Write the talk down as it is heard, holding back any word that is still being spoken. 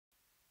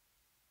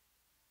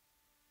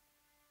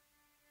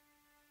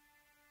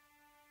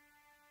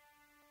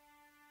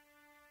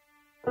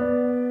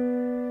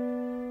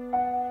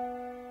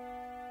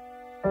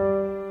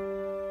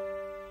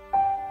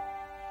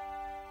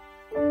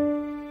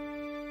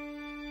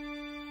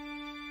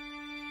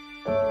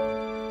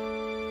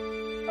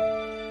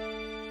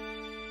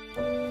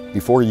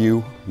Before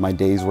you, my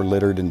days were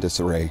littered in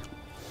disarray.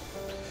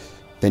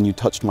 Then you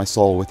touched my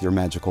soul with your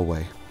magical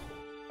way.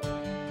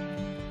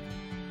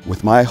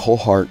 With my whole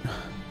heart,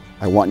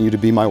 I want you to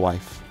be my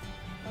wife,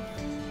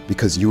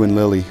 because you and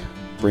Lily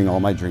bring all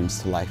my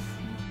dreams to life.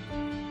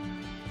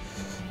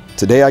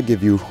 Today I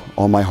give you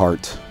all my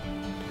heart,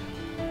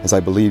 as I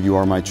believe you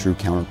are my true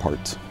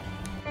counterpart.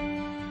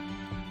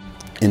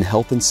 In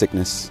health and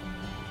sickness,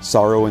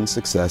 sorrow and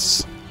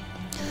success,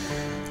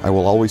 I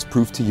will always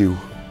prove to you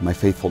my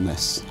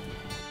faithfulness.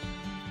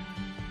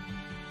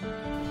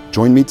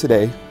 Join me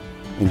today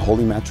in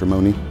holy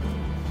matrimony,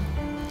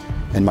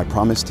 and my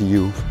promise to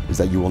you is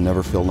that you will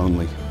never feel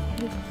lonely.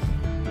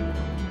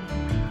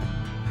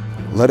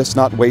 Let us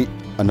not wait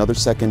another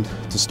second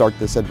to start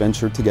this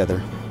adventure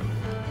together,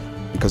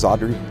 because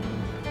Audrey,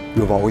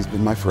 you have always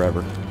been my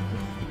forever.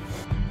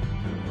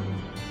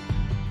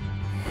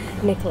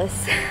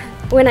 Nicholas,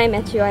 when I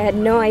met you, I had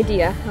no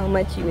idea how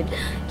much you would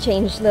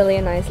change Lily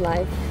and I's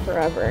life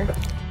forever.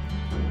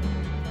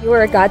 You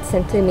were a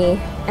godsend to me,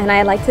 and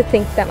I like to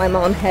think that my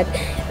mom had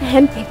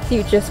handpicked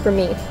you just for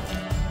me.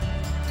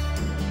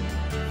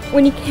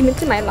 When you came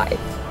into my life,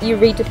 you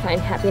redefined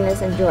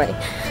happiness and joy.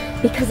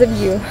 Because of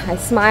you, I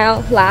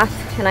smile,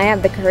 laugh, and I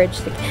have the courage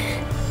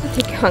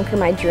to conquer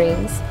my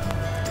dreams.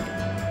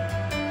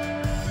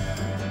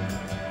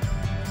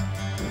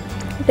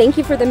 Thank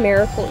you for the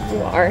miracle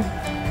you are,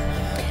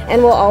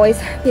 and will always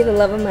be the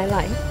love of my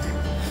life.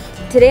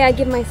 Today I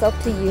give myself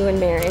to you in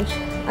marriage.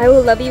 I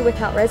will love you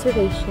without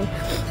reservation,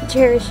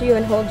 cherish you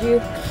and hold you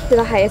to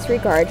the highest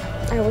regard.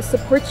 I will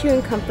support you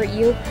and comfort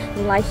you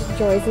in life's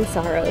joys and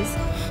sorrows.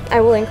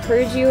 I will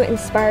encourage you,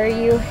 inspire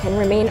you, and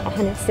remain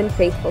honest and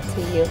faithful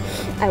to you.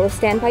 I will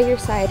stand by your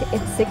side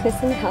in sickness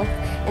and health,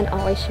 and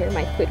always share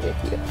my food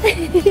with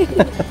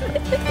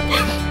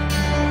you.